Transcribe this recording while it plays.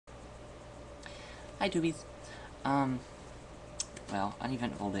Hi, Tubies. Um, well,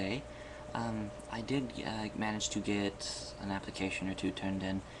 uneventful day. I did manage to get an application or two turned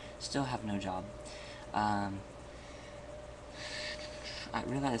in. Still have no job. Um, I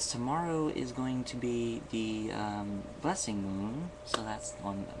realize tomorrow is going to be the blessing moon, so that's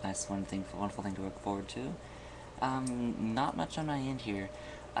one thing, wonderful thing to look forward to. Not much on my end here.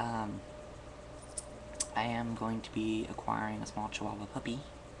 Um, I am going to be acquiring a small Chihuahua puppy,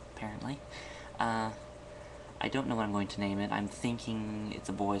 apparently. Uh, I don't know what I'm going to name it. I'm thinking it's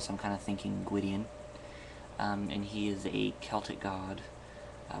a boy, so I'm kind of thinking Gwydion. And he is a Celtic god,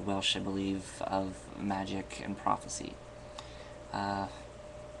 Welsh, I believe, of magic and prophecy.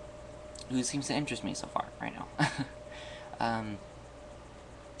 Who seems to interest me so far, right now. um,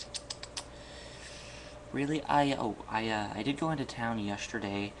 really, I did go into town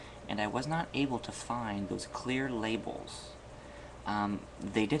yesterday, and I was not able to find those clear labels.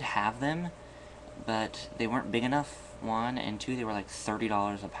 They did have them, but they weren't big enough, one, and two, they were like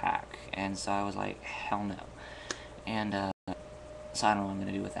 $30 a pack, and so I was like, hell no. And, so I don't know what I'm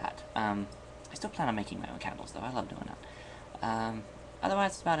gonna do with that. I still plan on making my own candles, though. I love doing that.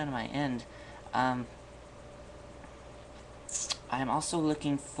 Otherwise, it's about it on my end. I am also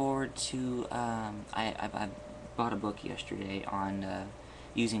looking forward to, I bought a book yesterday on,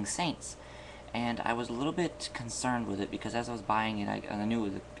 using saints. And I was a little bit concerned with it, because as I was buying it, I knew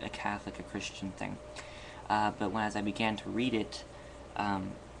it was a Catholic, a Christian thing. But as I began to read it,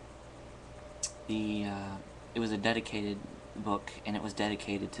 it was a dedicated book, and it was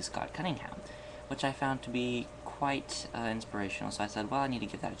dedicated to Scott Cunningham, which I found to be quite inspirational. So I said, well, I need to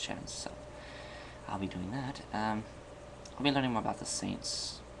give that a chance. So I'll be doing that. I'll be learning more about the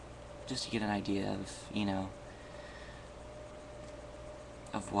saints, just to get an idea of,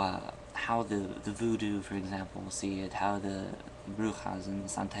 of how the voodoo, for example, see it, how the brujas and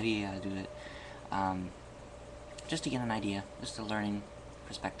Santeria do it. Just to get an idea, just a learning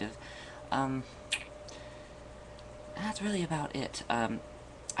perspective. That's really about it. I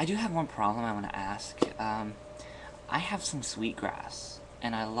do have one problem I want to ask. I have some sweetgrass,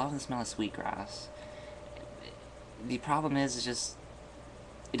 and I love the smell of sweetgrass. The problem is just,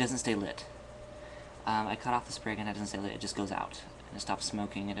 it doesn't stay lit. I cut off the sprig and it doesn't stay lit, it just goes out. And it stops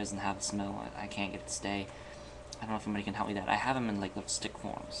smoking, it doesn't have a smell, I can't get it to stay. I don't know if anybody can help me with that. I have them in like little stick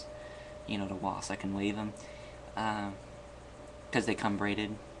forms, to wash, so I can wave them. Because they come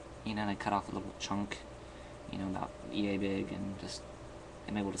braided, and I cut off a little chunk, about yay big, and just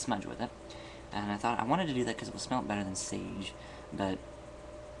am able to smudge with it. And I thought I wanted to do that because it would smell better than sage, but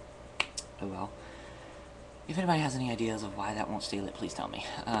oh well. If anybody has any ideas of why that won't stay lit, please tell me.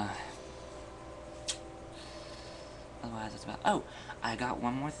 Otherwise, that's about. Oh, I got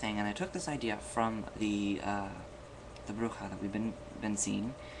one more thing, and I took this idea from the bruja that we've been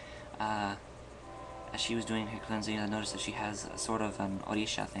seeing. As she was doing her cleansing, I noticed that she has a sort of an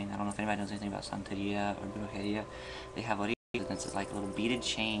orisha thing. I don't know if anybody knows anything about Santeria or Brujeria. They have orisha, and it's like a little beaded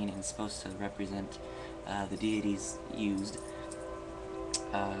chain, and it's supposed to represent the deities used.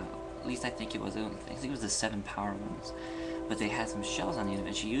 At least I think it was the 7 power ones. But they had some shells on the end of it,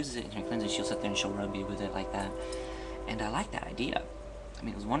 and she uses it in her cleansing. She'll sit there and she'll rub you with it like that. And I like that idea. I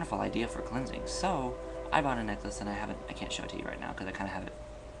mean, it was a wonderful idea for cleansing. So, I bought a necklace, and I can't show it to you right now, because I kind of have it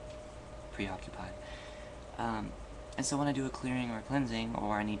preoccupied. And so when I do a clearing or a cleansing,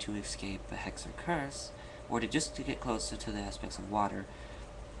 or I need to escape a hex or curse, or to get closer to the aspects of water,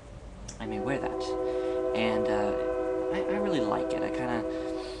 I may wear that. And, I really like it.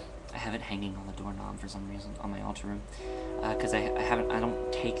 I have it hanging on the doorknob for some reason, on my altar room. Because I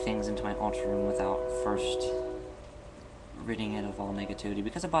don't take things into my altar room without first ridding it of all negativity,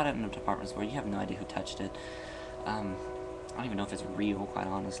 because I bought it in a department store. You have no idea who touched it. I don't even know if it's real, quite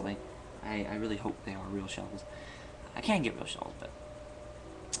honestly. I really hope they are real shells. I can get real shells, but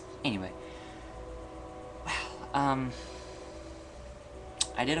anyway. Well,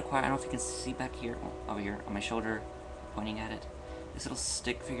 I did acquire, I don't know if you can see back here, over here, on my shoulder, pointing at it. This little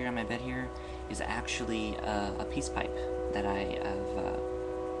stick figure on my bed here is actually a peace pipe that I have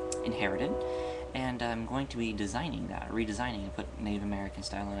inherited, and I'm going to be redesigning it, put Native American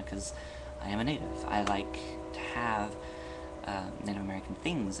style on it, because I am a native. I like to have Native American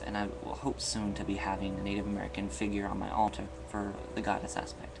things, and I will hope soon to be having a Native American figure on my altar for the goddess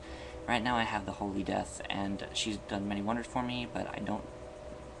aspect. Right now I have the Holy Death, and she's done many wonders for me, but I don't...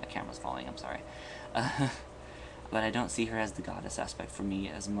 My camera's falling, I'm sorry. But I don't see her as the goddess aspect for me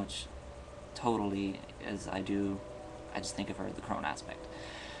as much totally as I do. I just think of her as the crone aspect.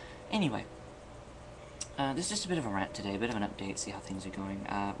 Anyway, this is just a bit of a rant today, a bit of an update, see how things are going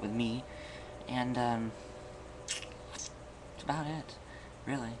with me, and that's about it,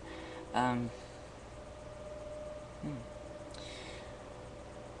 really.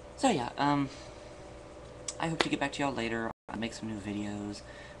 So yeah, I hope to get back to y'all later. I'll make some new videos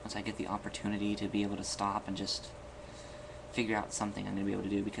once I get the opportunity to be able to stop and just figure out something I'm going to be able to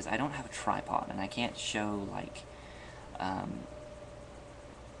do, because I don't have a tripod and I can't show, like,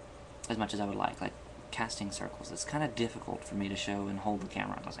 as much as I would like casting circles. It's kind of difficult for me to show and hold the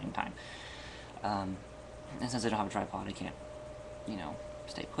camera at the same time. And since I don't have a tripod, I can't, you know,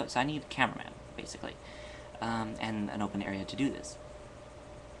 stay put. So I need a cameraman, basically, and an open area to do this.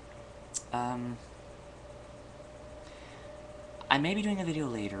 I may be doing a video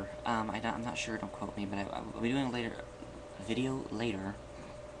later. I'm not sure, don't quote me, but I'll be doing a video later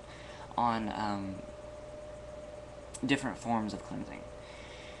on different forms of cleansing.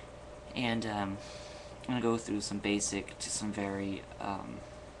 And I'm going to go through some basic to some very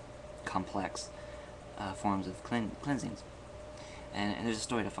complex forms of cleansings. And there's a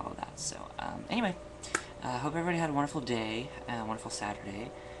story to follow that. So, anyway, I hope everybody had a wonderful day, a wonderful Saturday,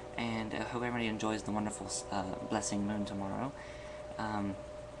 and I hope everybody enjoys the wonderful blessing moon tomorrow.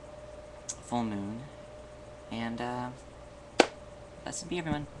 Full moon. And, blessed be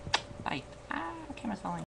everyone. Bye. Ah, camera's falling.